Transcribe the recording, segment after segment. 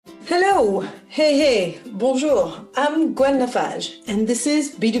Hello, hey, bonjour. I'm Gwen Lafage, and this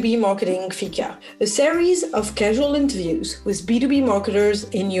is B2B Marketing Fika, a series of casual interviews with B2B marketers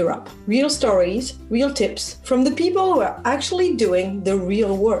in Europe. Real stories, real tips from the people who are actually doing the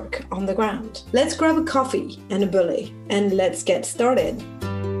real work on the ground. Let's grab a coffee and a bully, and let's get started.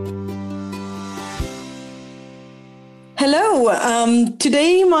 Hello,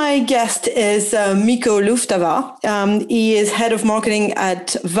 today my guest is Mikko Luhtava. He is head of marketing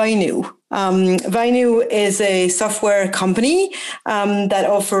at Vainu. Vainu is a software company that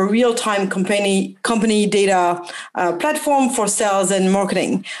offer real-time company data platform for sales and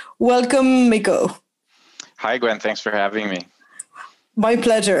marketing. Welcome, Mikko. Hi, Gwen. Thanks for having me. My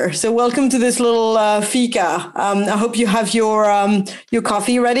pleasure. So welcome to this little fika. I hope you have your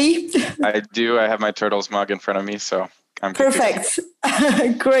coffee ready. I do. I have my Turtles mug in front of me, so I'm perfect.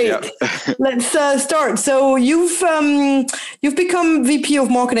 Great. Yep. Let's start. So you've become VP of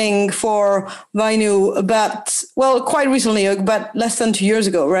marketing for Vainu quite recently, about less than 2 years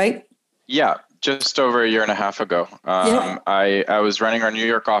ago, right? Yeah, just over a year and a half ago. I was running our New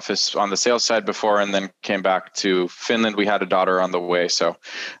York office on the sales side before, and then came back to Finland. We had a daughter on the way, so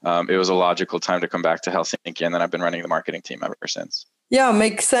it was a logical time to come back to Helsinki, and then I've been running the marketing team ever since. Yeah,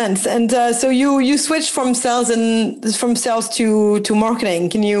 makes sense. And so you switched from sales to marketing.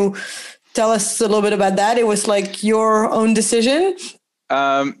 Can you tell us a little bit about that? It was like your own decision?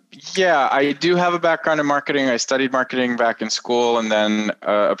 Yeah, I do have a background in marketing. I studied marketing back in school, and then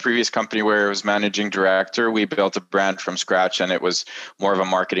a previous company where I was managing director, we built a brand from scratch, and it was more of a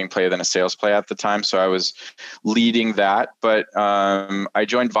marketing play than a sales play at the time. So I was leading that. But I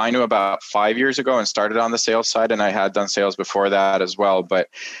joined Vainu about 5 years ago and started on the sales side, and I had done sales before that as well. But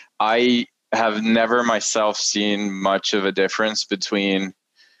I have never myself seen much of a difference between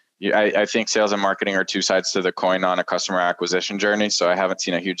I think sales and marketing are two sides to the coin on a customer acquisition journey. So I haven't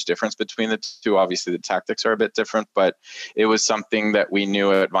seen a huge difference between the two. Obviously, the tactics are a bit different, but it was something that we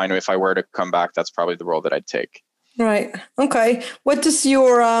knew at Vainu. If I were to come back, that's probably the role that I'd take. Right. Okay. What does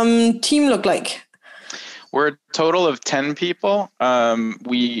your team look like? We're a total of 10 people.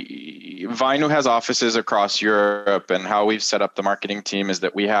 Vainu has offices across Europe, and how we've set up the marketing team is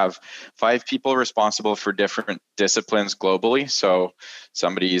that we have 5 people responsible for different disciplines globally. So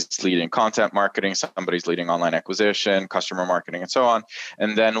somebody's leading content marketing, somebody's leading online acquisition, customer marketing, and so on.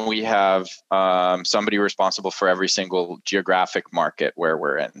 And then we have somebody responsible for every single geographic market where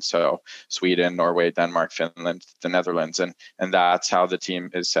we're in. So Sweden, Norway, Denmark, Finland, the Netherlands, and that's how the team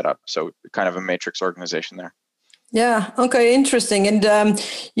is set up. So kind of a matrix organization there. Yeah. Okay. Interesting. And so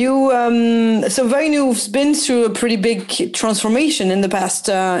Vainu's been through a pretty big transformation in the past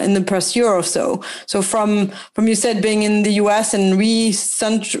year or so. So from you said being in the US and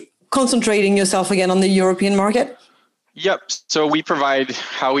concentrating yourself again on the European market. Yep. So we provide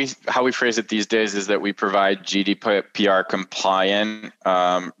how we phrase it these days is that we provide GDPR compliant,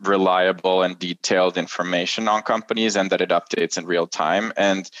 reliable, and detailed information on companies, and that it updates in real time.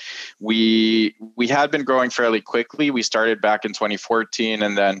 And we had been growing fairly quickly. We started back in 2014,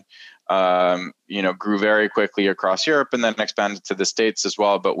 and then grew very quickly across Europe, and then expanded to the States as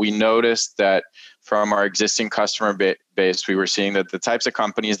well. But we noticed that from our existing customer base, we were seeing that the types of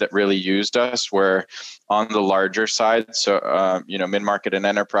companies that really used us were on the larger side. So, mid-market and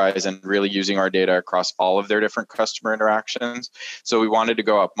enterprise, and really using our data across all of their different customer interactions. So we wanted to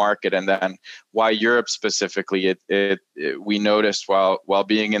go up market. And then why Europe specifically, we noticed while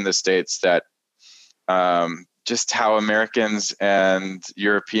being in the States that just how Americans and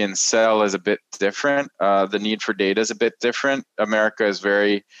Europeans sell is a bit different. The need for data is a bit different. America is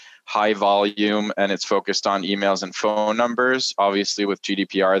very high volume, and it's focused on emails and phone numbers. Obviously, with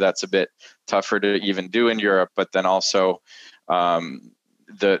GDPR, that's a bit tougher to even do in Europe. But then also,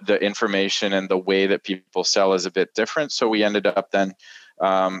 the information and the way that people sell is a bit different. So we ended up then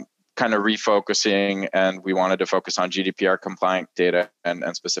kind of refocusing, and we wanted to focus on GDPR compliant data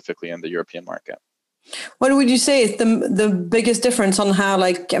and specifically in the European market. What would you say is the biggest difference on how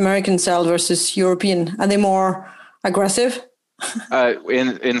like American sell versus European? Are they more aggressive?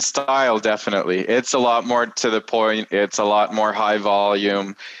 In style, definitely. It's a lot more to the point. It's a lot more high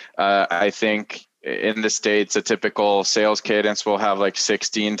volume. I think in the States, a typical sales cadence will have like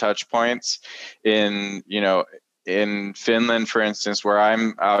 16 touch points. In Finland, for instance, where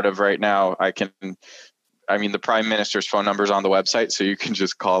I'm out of right now, the prime minister's phone number is on the website, so you can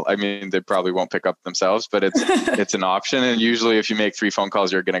just call. They probably won't pick up themselves, but it's an option. And usually if you make 3 phone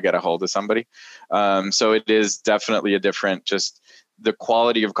calls, you're going to get a hold of somebody. So it is definitely a different, just the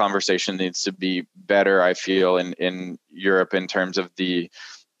quality of conversation needs to be better, I feel, in Europe in terms of the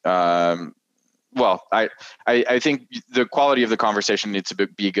well, I think the quality of the conversation needs to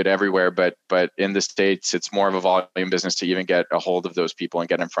be good everywhere, but in the States, it's more of a volume business to even get a hold of those people and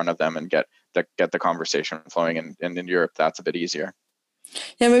get in front of them and get the conversation flowing. And in Europe, that's a bit easier.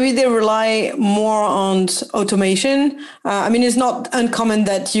 Yeah, maybe they rely more on automation. I mean, it's not uncommon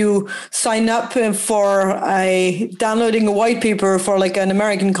that you sign up for downloading a white paper for like an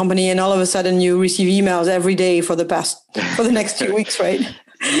American company, and all of a sudden you receive emails every day for the next 2 weeks, right?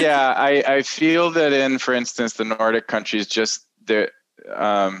 Yeah, I feel that in, for instance, the Nordic countries, just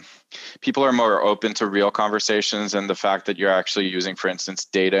people are more open to real conversations, and the fact that you're actually using, for instance,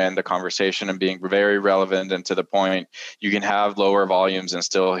 data in the conversation and being very relevant and to the point, you can have lower volumes and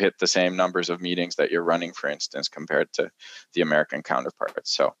still hit the same numbers of meetings that you're running, for instance, compared to the American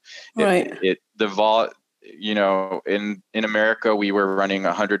counterparts. So right. In America, we were running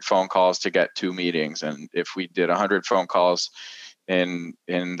 100 phone calls to get 2 meetings. And if we did 100 phone calls in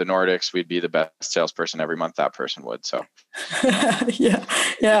the Nordics, we'd be the best salesperson every month that person would. So yeah.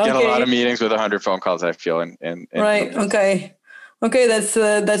 Get a lot of meetings with 100 phone calls, I feel. Right. Okay.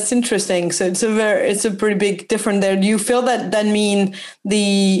 That's interesting. So it's a pretty big difference there. Do you feel that mean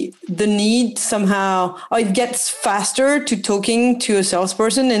the need somehow, it gets faster to talking to a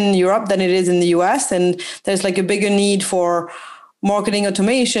salesperson in Europe than it is in the US, and there's like a bigger need for marketing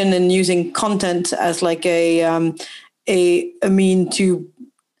automation and using content as like a mean to,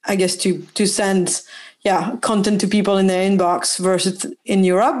 I guess, to send content to people in their inbox versus in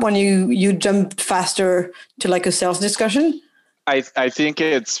Europe when you jump faster to like a sales discussion? I think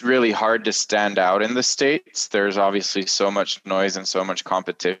it's really hard to stand out in the States. There's obviously so much noise and so much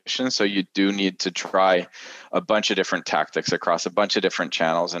competition. So you do need to try a bunch of different tactics across a bunch of different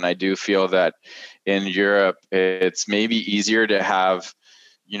channels. And I do feel that in Europe, it's maybe easier to have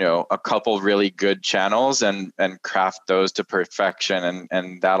a couple really good channels and craft those to perfection.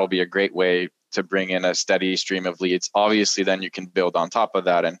 And that'll be a great way to bring in a steady stream of leads. Obviously, then you can build on top of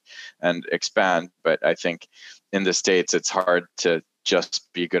that and expand. But I think in the States, it's hard to just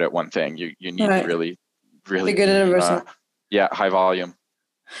be good at one thing. You need to really be good at everything. High volume.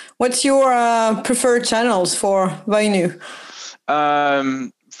 What's your preferred channels for Vainu?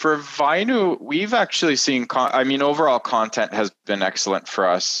 For Vainu, we've actually seen, overall content has been excellent for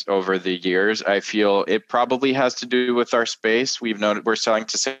us over the years. I feel it probably has to do with our space. We've noted we're selling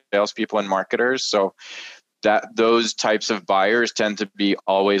to salespeople and marketers. So that those types of buyers tend to be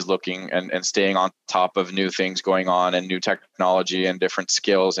always looking and staying on top of new things going on and new technology and different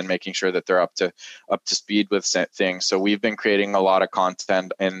skills and making sure that they're up to speed with things. So we've been creating a lot of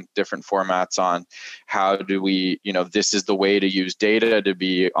content in different formats on how do we, this is the way to use data to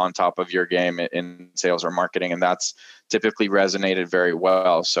be on top of your game in sales or marketing. And that's typically resonated very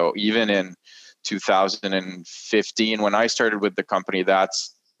well. So even in 2015, when I started with the company,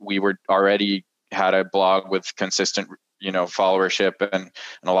 we were already had a blog with consistent, followership and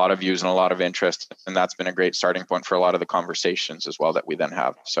a lot of views and a lot of interest. And that's been a great starting point for a lot of the conversations as well that we then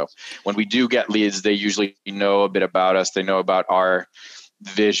have. So when we do get leads, they usually know a bit about us. They know about our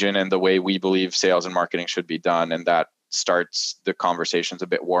vision and the way we believe sales and marketing should be done. And that starts the conversations a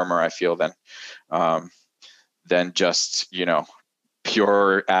bit warmer, I feel, than just,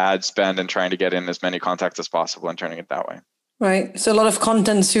 pure ad spend and trying to get in as many contacts as possible and turning it that way. Right. So a lot of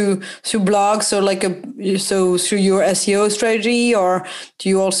content through blogs, so through your SEO strategy, or do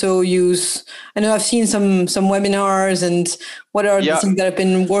you also use, I know I've seen some webinars, and what are the things that have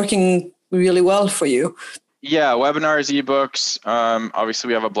been working really well for you? Yeah, webinars, ebooks. Obviously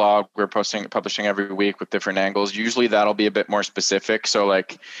we have a blog we're publishing every week with different angles. Usually that'll be a bit more specific. So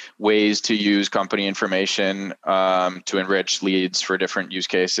like ways to use company information to enrich leads for different use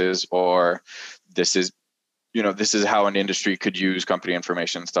cases, or this is how an industry could use company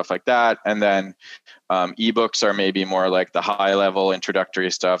information, stuff like that. And then ebooks are maybe more like the high level introductory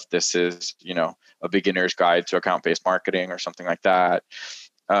stuff. This is, a beginner's guide to account-based marketing or something like that.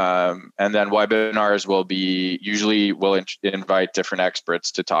 And then webinars will be, usually we'll invite different experts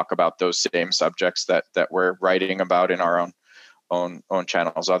to talk about those same subjects that we're writing about in our own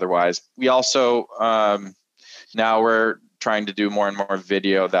channels. Otherwise, we also, now we're trying to do more and more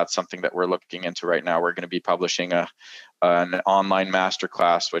video. That's something that we're looking into right now. We're going to be publishing an online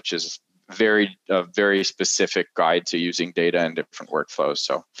masterclass, which is a very specific guide to using data and different workflows.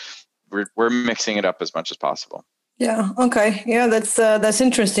 So we're mixing it up as much as possible. Yeah. Okay. Yeah, that's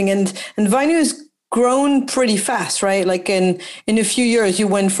interesting. And Vainu's grown pretty fast, right? Like in a few years, you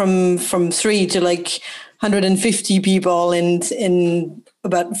went from 3 to like 150 people in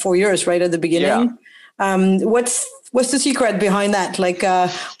about 4 years, right at the beginning. Yeah. what's the secret behind that? Like,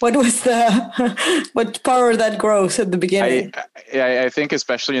 what was what powered that growth at the beginning? I think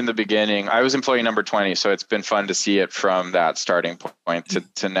especially in the beginning, I was employee number 20, so it's been fun to see it from that starting point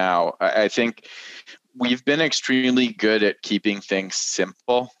to now. I think we've been extremely good at keeping things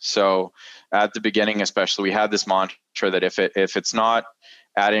simple. So at the beginning, especially, we had this mantra that if it's not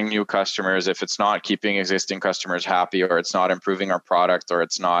adding new customers, if it's not keeping existing customers happy, or it's not improving our product, or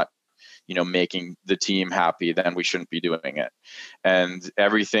it's not, making the team happy, then we shouldn't be doing it. And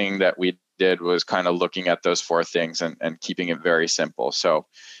everything that we did was kind of looking at those four things and keeping it very simple. So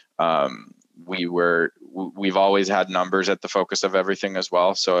we've always had numbers at the focus of everything as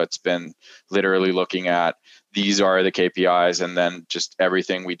well. So it's been literally looking at, these are the KPIs, and then just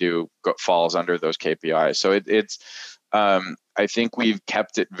everything we do falls under those KPIs. So it's I think we've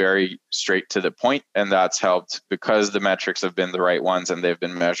kept it very straight to the point, and that's helped because the metrics have been the right ones and they've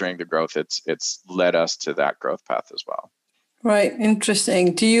been measuring the growth. It's led us to that growth path as well. Right.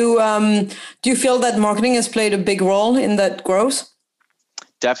 Interesting. Do you feel that marketing has played a big role in that growth?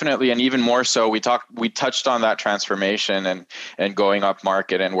 Definitely, and even more so. We touched on that transformation and going up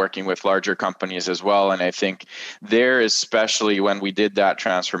market and working with larger companies as well. And I think there, especially when we did that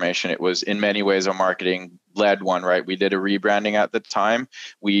transformation, it was in many ways a marketing-led one, right? We did a rebranding at the time.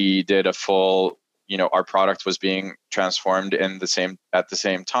 We did a full, our product was being transformed at the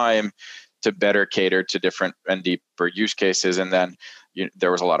same time to better cater to different and deeper use cases. And then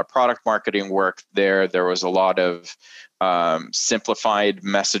there was a lot of product marketing work there. There was a lot of simplified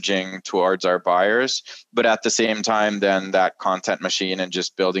messaging towards our buyers, but at the same time, then that content machine and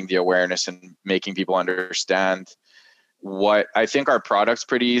just building the awareness and making people understand what I think our product's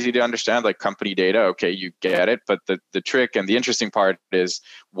pretty easy to understand, like company data. Okay, you get it, but the trick and the interesting part is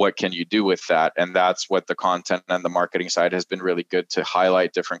what can you do with that? And that's what the content and the marketing side has been really good to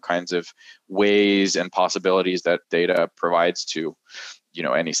highlight different kinds of ways and possibilities that data provides to,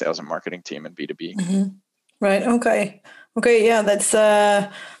 any sales and marketing team in B2B. Mm-hmm. Right. Okay. Yeah,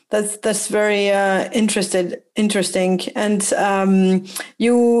 that's very interesting. And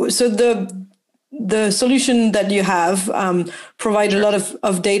the solution that you have provide a lot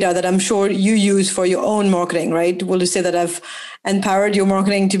of data that I'm sure you use for your own marketing, right? Will you say that I've empowered your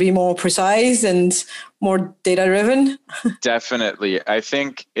marketing to be more precise and more data driven? Definitely. I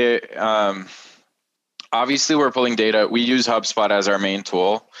think it. Obviously, we're pulling data. We use HubSpot as our main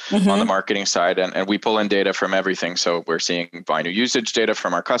tool on the marketing side, and we pull in data from everything. So we're seeing Vinu usage data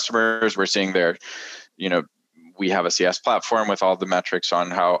from our customers. We're seeing their, we have a CS platform with all the metrics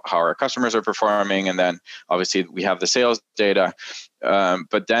on how our customers are performing. And then obviously we have the sales data.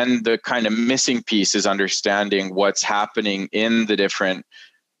 But then the kind of missing piece is understanding what's happening in the different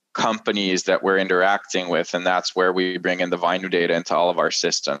companies that we're interacting with, and that's where we bring in the Vinu data into all of our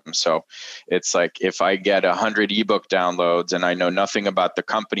systems. So it's like, if I get 100 ebook downloads and I know nothing about the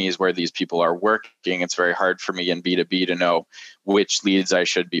companies where these people are working, it's very hard for me in B2B to know which leads I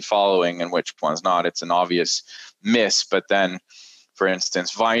should be following and which ones not. It's an obvious miss. But then, for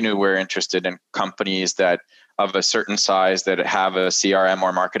instance, Vinu, we're interested in companies that of a certain size that have a CRM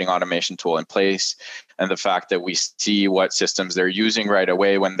or marketing automation tool in place. And the fact that we see what systems they're using right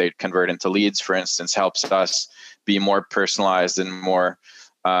away when they convert into leads, for instance, helps us be more personalized and more,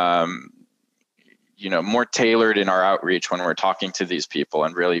 more tailored in our outreach when we're talking to these people,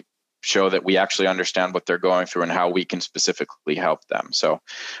 and really show that we actually understand what they're going through and how we can specifically help them. So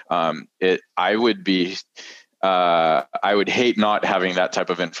I would hate not having that type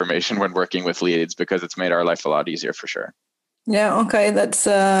of information when working with leads, because it's made our life a lot easier for sure. Yeah. Okay. That's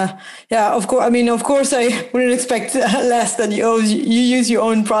of course. I mean, of course, I wouldn't expect less than you use your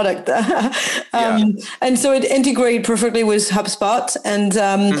own product, and so it integrates perfectly with HubSpot. And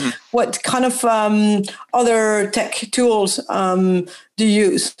what kind of other tech tools do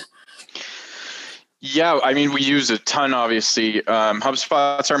you use? Yeah, I mean, we use a ton, obviously.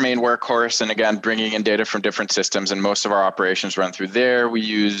 HubSpot's our main workhorse, and again, bringing in data from different systems, and most of our operations run through there. We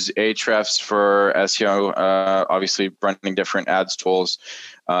use Ahrefs for SEO, obviously running different ads tools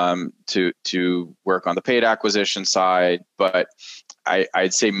to work on the paid acquisition side. But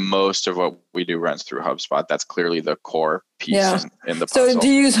I'd say most of what we do runs through HubSpot. That's clearly the core piece in the puzzle. So do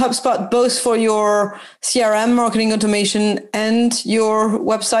you use HubSpot both for your CRM, marketing automation, and your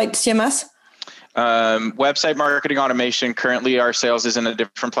website CMS? Website marketing automation. Currently, our sales is in a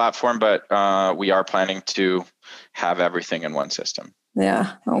different platform, but we are planning to have everything in one system.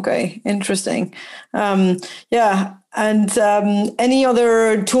 Yeah. Okay. Interesting. And any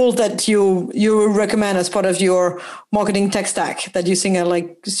other tools that you recommend as part of your marketing tech stack that you think are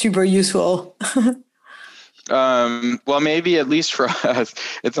like super useful? Well, maybe at least for us,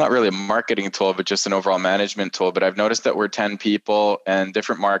 it's not really a marketing tool, but just an overall management tool. But I've noticed that we're 10 people and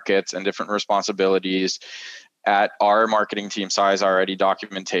different markets and different responsibilities. At our marketing team size already,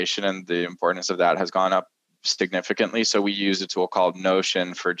 documentation and the importance of that has gone up significantly. So we use a tool called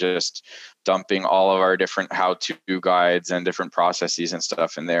Notion for just dumping all of our different how-to guides and different processes and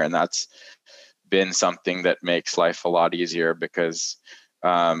stuff in there. And that's been something that makes life a lot easier because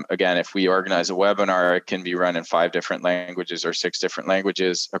again, if we organize a webinar, it can be run in 5 different languages or 6 different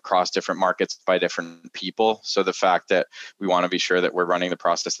languages across different markets by different people. So the fact that we want to be sure that we're running the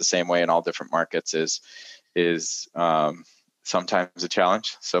process the same way in all different markets is sometimes a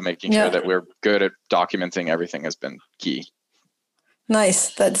challenge. So making sure that we're good at documenting everything has been key.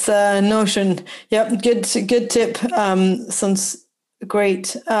 Nice. That's Notion. Yep. Good tip. Sounds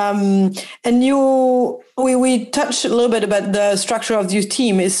great. And we touched a little bit about the structure of your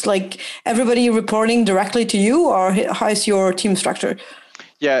team. Is like everybody reporting directly to you, or how's your team structure?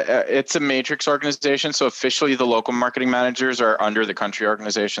 Yeah, it's a matrix organization. So officially the local marketing managers are under the country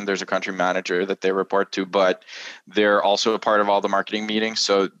organization. There's a country manager that they report to, but they're also a part of all the marketing meetings.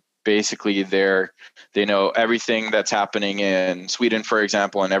 So basically they know everything that's happening in Sweden, for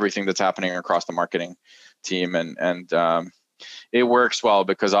example, and everything that's happening across the marketing team. And it works well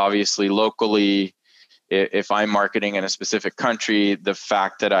because obviously locally, if I'm marketing in a specific country, the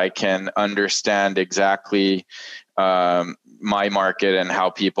fact that I can understand exactly my market and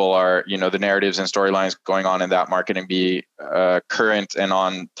how people are, the narratives and storylines going on in that market and be current and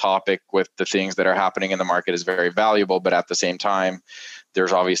on topic with the things that are happening in the market is very valuable. But at the same time,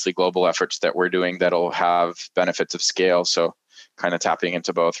 there's obviously global efforts that we're doing that'll have benefits of scale. So kind of tapping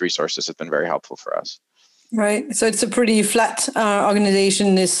into both resources has been very helpful for us. Right. So it's a pretty flat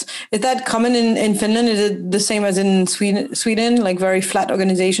organization. Is that common in Finland? Is it the same as in Sweden, like very flat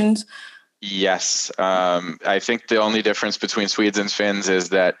organizations? Yes. I think the only difference between Swedes and Finns is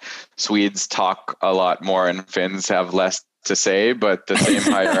that Swedes talk a lot more and Finns have less to say, but the same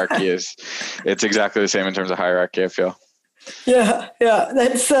hierarchy it's exactly the same in terms of hierarchy, I feel. Yeah.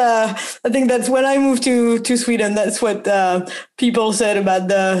 That's. I think that's when I moved to Sweden. That's what people said about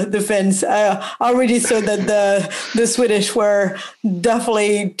the Finns. I already saw that the Swedish were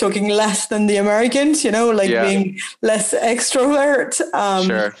definitely talking less than the Americans. Being less extrovert.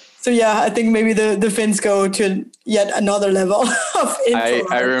 Sure. So yeah, I think maybe the Finns go to yet another level of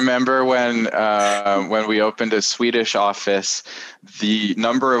introvert. I remember when we opened a Swedish office, the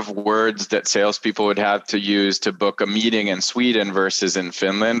number of words that salespeople would have to use to book a meeting in Sweden versus in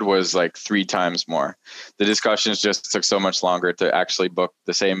Finland was like 3 times more. The discussions just took so much longer to actually book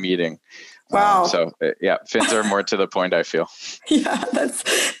the same meeting. Wow. Finns are more to the point, I feel. Yeah, that's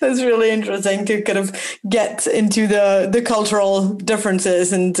really interesting to kind of get into the cultural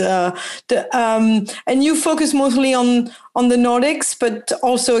differences and you focus mostly on the Nordics, but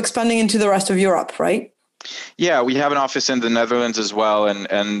also expanding into the rest of Europe, right? Yeah, we have an office in the Netherlands as well,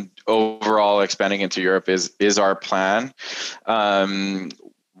 and overall expanding into Europe is our plan,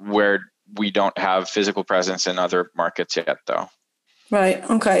 where we don't have physical presence in other markets yet, though. Right.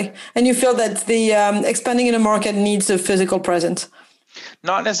 Okay. And you feel that the expanding in a market needs a physical presence?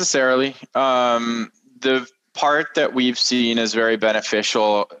 Not necessarily. The part that we've seen is very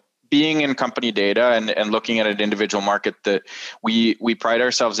beneficial being in company data and looking at an individual market, that we pride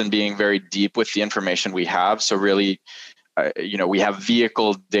ourselves in being very deep with the information we have. So really, we have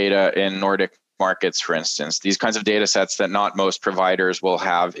vehicle data in Nordic markets, for instance, these kinds of data sets that not most providers will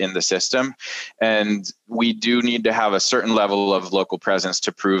have in the system. And we do need to have a certain level of local presence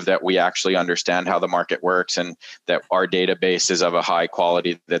to prove that we actually understand how the market works and that our database is of a high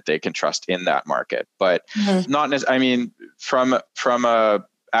quality that they can trust in that market. But from a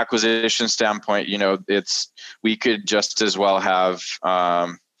acquisition standpoint, we could just as well have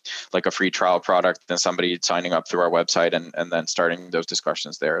like a free trial product than somebody signing up through our website and then starting those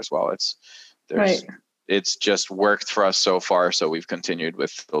discussions there as well. It's just worked for us so far, so we've continued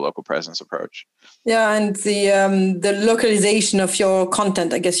with the local presence approach. Yeah, and the localization of your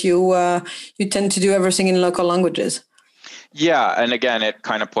content, I guess you tend to do everything in local languages. Yeah, and again, it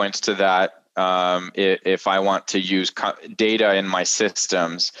kind of points to that. If I want to use data in my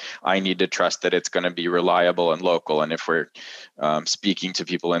systems, I need to trust that it's going to be reliable and local. And if we're speaking to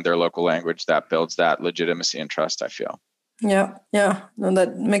people in their local language, that builds that legitimacy and trust, I feel. Yeah. No,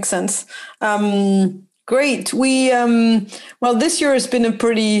 that makes sense. Great. We this year has been a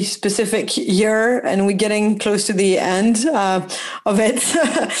pretty specific year, and we're getting close to the end of it.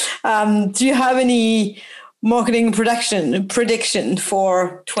 Do you have any marketing prediction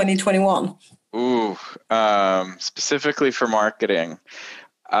for 2021? Ooh, specifically for marketing.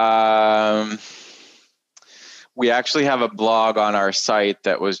 we actually have a blog on our site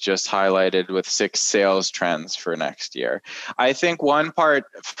that was just highlighted with 6 sales trends for next year. I think one part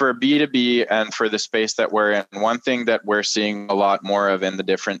for B2B and for the space that we're in, one thing that we're seeing a lot more of in the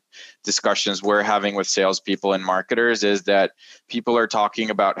different discussions we're having with salespeople and marketers is that people are talking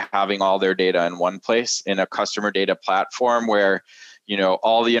about having all their data in one place in a customer data platform where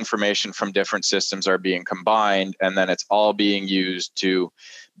all the information from different systems are being combined, and then it's all being used to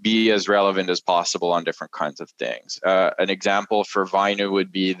be as relevant as possible on different kinds of things. An example for Vainu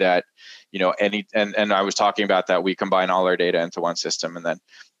would be that, and I was talking about that we combine all our data into one system and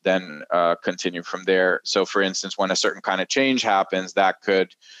then continue from there. So for instance, when a certain kind of change happens, that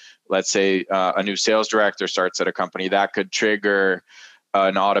could, let's say a new sales director starts at a company, that could trigger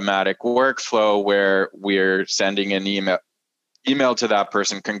an automatic workflow where we're sending an email to that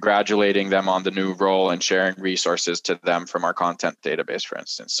person, congratulating them on the new role and sharing resources to them from our content database, for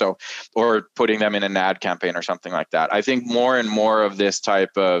instance. So, or putting them in an ad campaign or something like that. I think more and more of this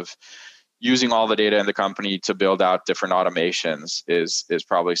type of using all the data in the company to build out different automations is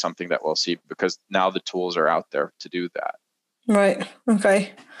probably something that we'll see, because now the tools are out there to do that. Right.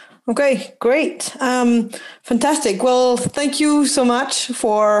 Okay, great. Fantastic. Well, thank you so much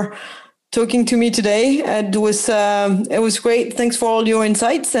for talking to me today. It was great. Thanks for all your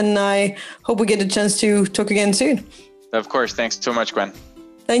insights, and I hope we get a chance to talk again soon. Of course. Thanks so much, Gwen.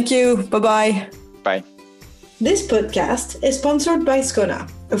 Thank you. Bye-bye. Bye. This podcast is sponsored by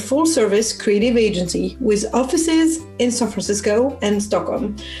Skona, a full-service creative agency with offices in San Francisco and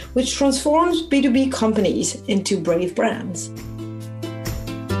Stockholm, which transforms B2B companies into brave brands.